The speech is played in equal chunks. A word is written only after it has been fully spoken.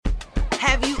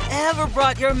Have you ever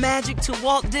brought your magic to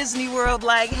Walt Disney World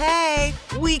like, hey,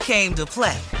 we came to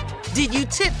play? Did you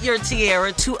tip your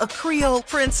tiara to a Creole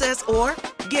princess or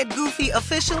get goofy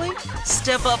officially?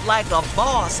 Step up like a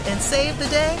boss and save the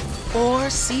day? Or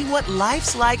see what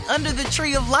life's like under the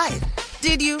tree of life?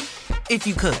 Did you? If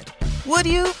you could. Would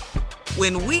you?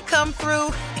 When we come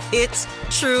through, it's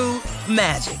true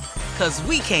magic. 'Cause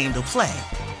we came to play.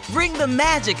 Bring the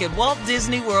magic at Walt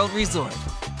Disney World Resort.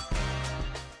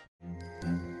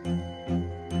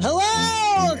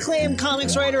 Hello, acclaimed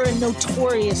comics writer and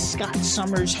notorious Scott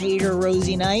Summers hater,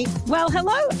 Rosie Knight. Well,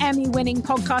 hello, Emmy-winning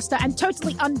podcaster and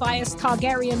totally unbiased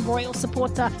Targaryen royal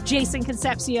supporter, Jason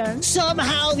Concepcion.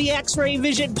 Somehow the X-Ray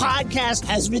Vision podcast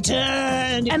has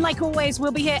returned. And like always,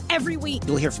 we'll be here every week.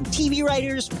 You'll hear from TV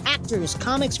writers, actors,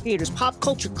 comics creators, pop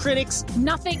culture critics.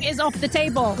 Nothing is off the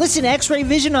table. Listen to X-Ray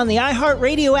Vision on the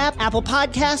iHeartRadio app, Apple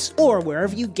Podcasts, or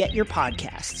wherever you get your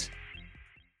podcasts.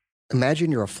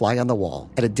 Imagine you're a fly on the wall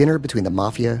at a dinner between the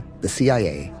mafia, the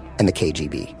CIA, and the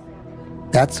KGB.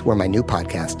 That's where my new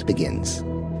podcast begins.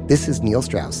 This is Neil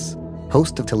Strauss,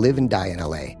 host of To Live and Die in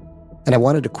LA, and I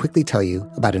wanted to quickly tell you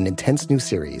about an intense new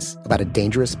series about a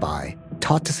dangerous spy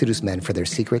taught to seduce men for their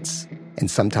secrets and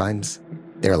sometimes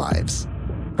their lives.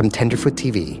 From Tenderfoot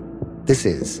TV, this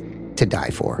is To Die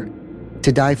For.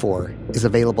 To Die For is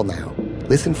available now.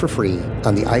 Listen for free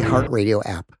on the iHeartRadio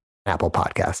app, Apple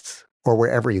Podcasts, or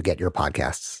wherever you get your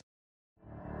podcasts.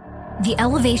 The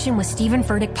Elevation with Stephen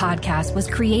Furtick podcast was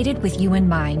created with you in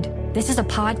mind. This is a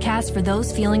podcast for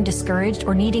those feeling discouraged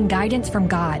or needing guidance from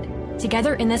God.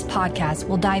 Together in this podcast,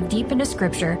 we'll dive deep into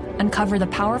Scripture, uncover the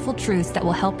powerful truths that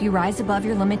will help you rise above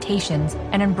your limitations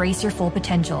and embrace your full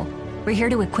potential. We're here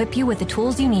to equip you with the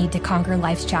tools you need to conquer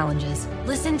life's challenges.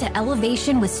 Listen to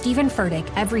Elevation with Stephen Furtick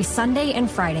every Sunday and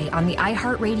Friday on the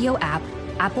iHeartRadio app,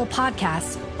 Apple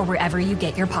Podcasts, or wherever you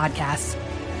get your podcasts.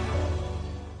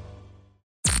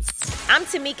 I'm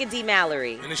Tamika D.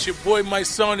 Mallory. And it's your boy, my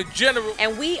son, the General.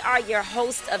 And we are your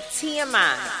hosts of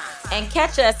TMI. And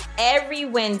catch us every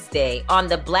Wednesday on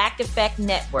the Black Effect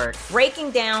Network,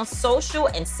 breaking down social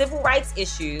and civil rights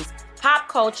issues, pop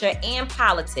culture, and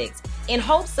politics, in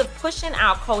hopes of pushing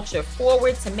our culture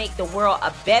forward to make the world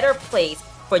a better place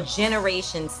for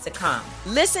generations to come.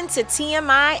 Listen to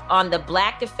TMI on the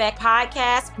Black Effect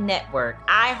Podcast Network,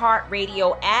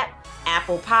 iHeartRadio app,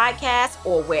 Apple Podcasts,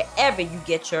 or wherever you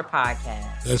get your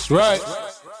podcasts. That's right.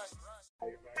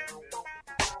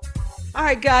 All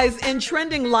right, guys, in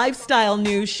trending lifestyle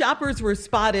news, shoppers were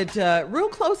spotted real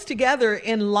close together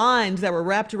in lines that were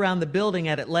wrapped around the building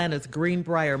at Atlanta's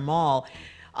Greenbrier Mall.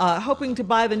 Hoping to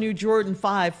buy the new Jordan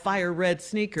 5 Fire Red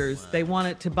sneakers. They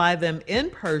wanted to buy them in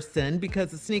person because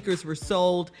the sneakers were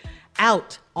sold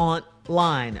out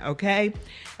online, okay?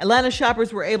 Atlanta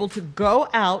shoppers were able to go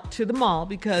out to the mall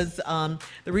because the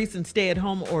recent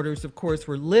stay-at-home orders, of course,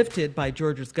 were lifted by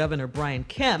Georgia's Governor Brian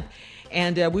Kemp.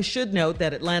 And we should note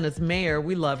that Atlanta's mayor,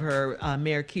 we love her,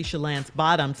 Mayor Keisha Lance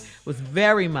Bottoms, was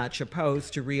very much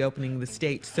opposed to reopening the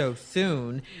state so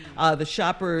soon. The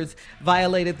shoppers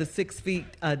violated the 6 feet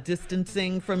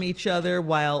distancing from each other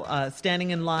while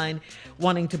standing in line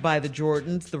wanting to buy the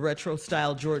Jordans. The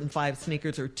retro-style Jordan 5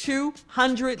 sneakers are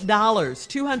 $200.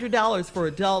 $200 for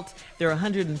adults. They're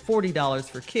 $140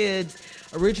 for kids.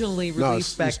 Originally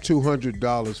released it's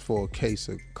 $200 for a case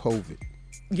of COVID.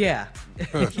 Yeah.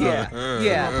 Yeah.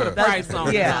 Put a price on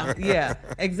it. Yeah,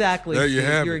 exactly. There you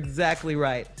have You're it. exactly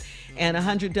right. And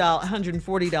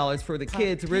 $140 for the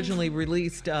kids. Originally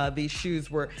released, these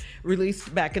shoes were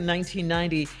released back in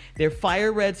 1990. They're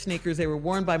fire red sneakers. They were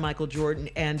worn by Michael Jordan,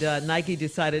 and Nike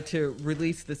decided to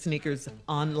release the sneakers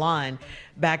online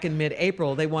back in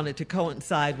mid-April. They wanted to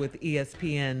coincide with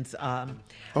ESPN's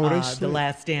The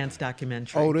Last Dance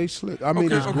documentary. Oh, they slick. I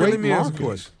mean, it's Okay, great let me ask a marketing.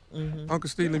 question. Uncle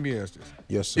Steve, let me ask this.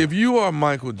 Yes, sir. If you are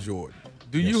Michael Jordan,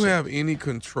 do Yes, you sir. have any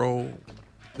control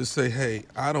to say, hey,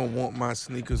 I don't want my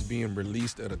sneakers being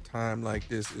released at a time like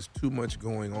this? It's too much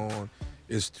going on.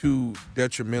 It's too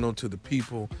detrimental to the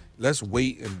people. Let's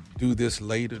wait and do this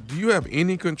later. Do you have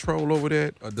any control over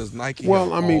that, or does Nike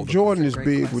Well, have I mean, all the Jordan is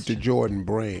control? big with the Jordan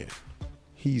brand.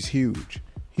 He's huge.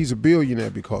 He's a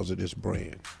billionaire because of this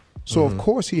brand. So, of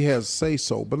course, he has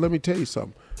say-so. But let me tell you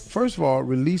something. First of all,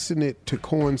 releasing it to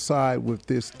coincide with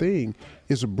this thing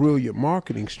is a brilliant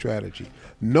marketing strategy.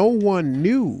 No one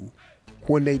knew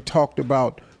when they talked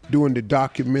about doing the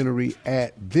documentary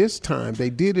at this time. They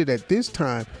did it at this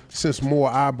time since more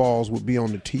eyeballs would be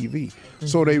on the TV.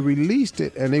 So they released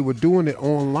it, and they were doing it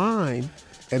online,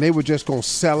 and they were just going to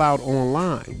sell out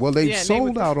online. Well, they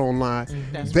sold out online.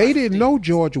 They didn't know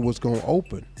Georgia was going to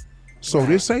open. So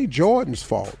this ain't Jordan's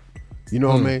fault. You know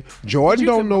what I mean? Jordan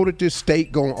don't know that this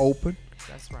state going to open.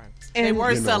 That's right. They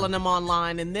were selling them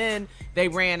online, and then they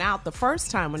ran out the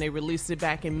first time when they released it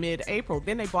back in mid-April.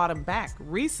 Then they brought them back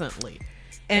recently,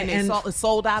 and it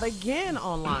sold out again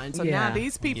online. So now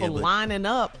these people lining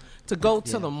up to go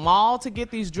to the mall to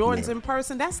get these Jordans in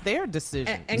person, that's their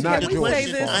decision. And can we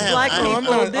say this, black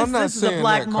people, this is a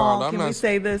black mall. Can we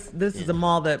say this? This is a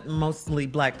mall that mostly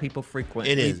black people frequent.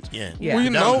 It is, We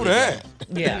know that.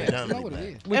 Yeah.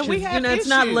 And we have it's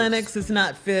not Lenox, it's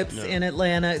not Phipps in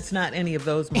Atlanta, it's not any of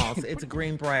those malls. It's a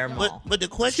Greenbrier mall. But the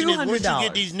question is, once you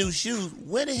get these new shoes,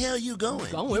 where the hell you going?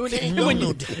 To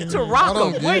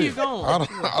Rockham, where you going?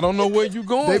 I don't know where you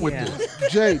going with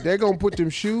this. Jay, they're going to put them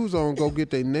shoes on, go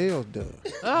get their nails done.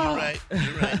 You're right.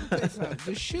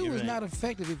 The shoe is not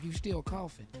effective if you still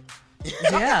coughing.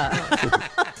 Yeah.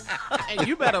 And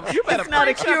you better it's not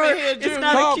a cure. It's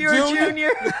not a cure, Junior.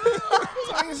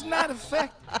 It's not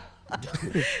effective.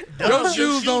 Your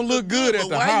shoes don't look good at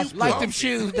the hospital. Like them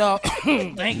shoes, dog.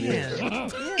 Thank you. Hey,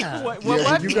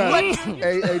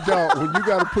 dog, when you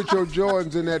got to put your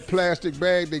Jordans in that plastic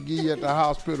bag they give you at the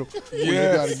hospital, when you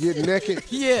got to get naked,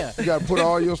 you got to put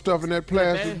all your stuff in that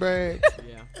plastic bag.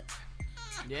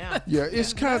 Yeah,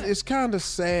 it's kind of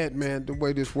sad, man, the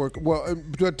way this works. Well,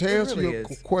 to answer your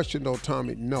question, though,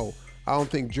 Tommy, no, I don't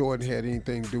think Jordan had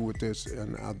anything to do with this,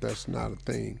 and that's not a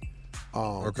thing.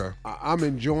 Okay. I'm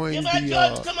enjoying Give my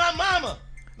Jordans to my mama.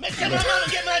 Make sure my mama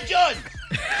get my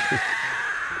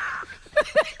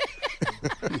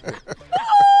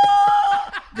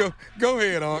Jordans. Go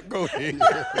ahead, Aunt. Go ahead. Make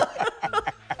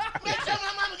sure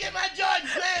my mama get my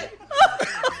Jordans, man.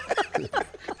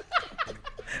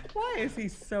 Why is he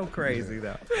so crazy,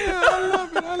 though? I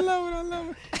love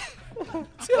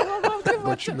it.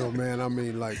 But you know, man, I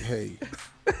mean, like, hey,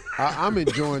 I'm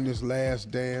enjoying this Last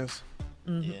Dance.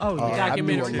 I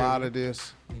knew a lot of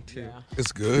this. Me too.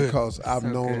 It's good. Because I've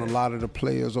known a lot of the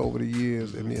players over the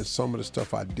years, and then some of the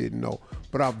stuff I didn't know.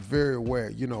 But I'm very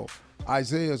aware,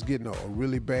 Isaiah's getting a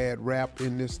really bad rap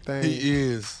in this thing. He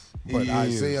is. But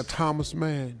Isaiah Thomas,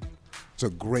 man, is a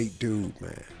great dude,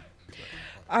 man.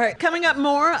 All right, coming up,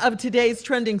 more of today's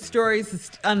trending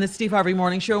stories on the Steve Harvey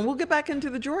Morning Show, and we'll get back into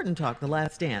the Jordan talk, the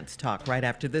Last Dance talk, right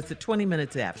after this at 20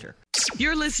 minutes after.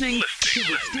 You're listening to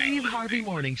the Steve Harvey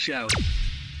Morning Show.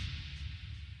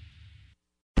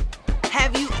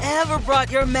 Have you ever brought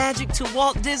your magic to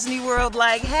Walt Disney World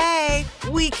like, hey,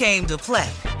 we came to play?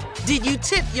 Did you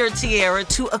tip your tiara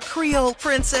to a Creole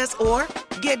princess or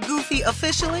get goofy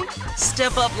officially?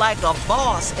 Step up like a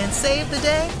boss and save the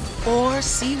day? Or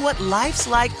see what life's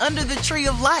like under the tree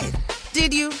of life?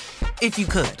 Did you? If you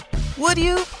could. Would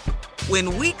you?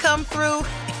 When we come through,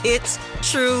 it's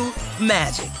true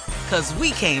magic. 'Cause we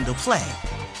came to play.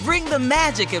 Bring the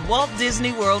magic at Walt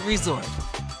Disney World Resort.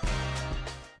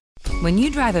 When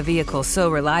you drive a vehicle so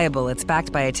reliable it's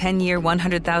backed by a 10-year,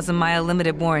 100,000-mile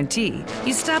limited warranty,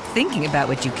 you stop thinking about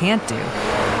what you can't do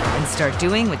and start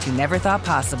doing what you never thought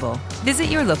possible. Visit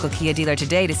your local Kia dealer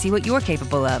today to see what you're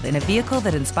capable of in a vehicle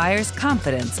that inspires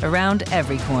confidence around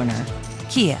every corner.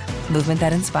 Kia, movement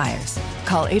that inspires.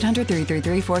 Call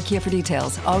 800-333-4KIA for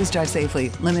details. Always drive safely.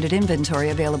 Limited inventory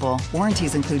available.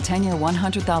 Warranties include 10-year,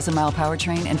 100,000-mile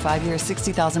powertrain and 5-year,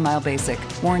 60,000-mile basic.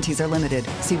 Warranties are limited.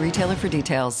 See retailer for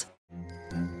details.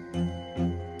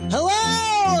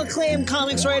 Hello, acclaimed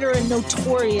comics writer and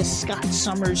notorious Scott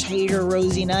Summers hater,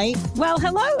 Rosie Knight. Well,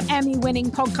 hello, Emmy-winning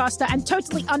podcaster and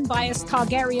totally unbiased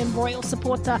Targaryen royal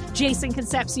supporter, Jason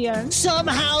Concepcion.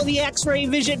 Somehow the X-Ray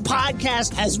Vision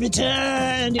podcast has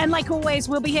returned. And like always,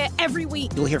 we'll be here every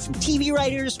week. You'll hear from TV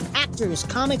writers, actors,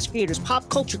 comics creators, pop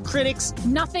culture critics.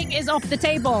 Nothing is off the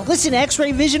table. Listen to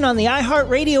X-Ray Vision on the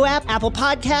iHeartRadio app, Apple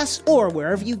Podcasts, or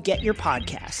wherever you get your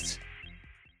podcasts.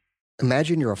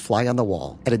 Imagine you're a fly on the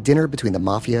wall at a dinner between the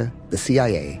mafia, the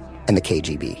CIA, and the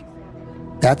KGB.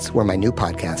 That's where my new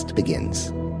podcast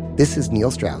begins. This is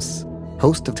Neil Strauss,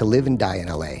 host of To Live and Die in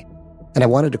LA, and I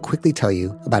wanted to quickly tell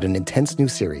you about an intense new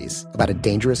series about a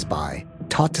dangerous spy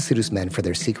taught to seduce men for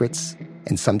their secrets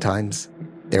and sometimes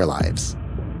their lives.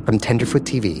 From Tenderfoot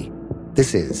TV,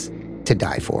 this is To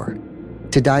Die For.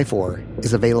 To Die For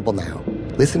is available now.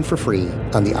 Listen for free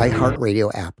on the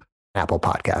iHeartRadio app, Apple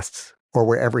Podcasts, or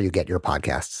wherever you get your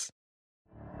podcasts.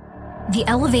 The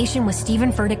Elevation with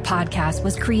Stephen Furtick podcast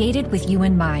was created with you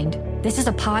in mind. This is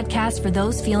a podcast for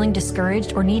those feeling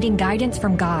discouraged or needing guidance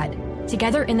from God.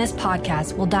 Together in this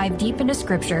podcast, we'll dive deep into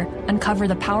Scripture, uncover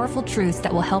the powerful truths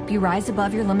that will help you rise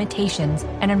above your limitations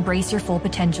and embrace your full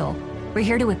potential. We're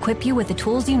here to equip you with the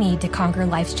tools you need to conquer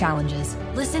life's challenges.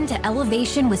 Listen to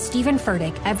Elevation with Stephen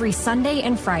Furtick every Sunday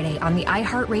and Friday on the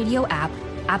iHeartRadio app,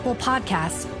 Apple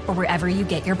Podcasts, or wherever you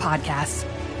get your podcasts.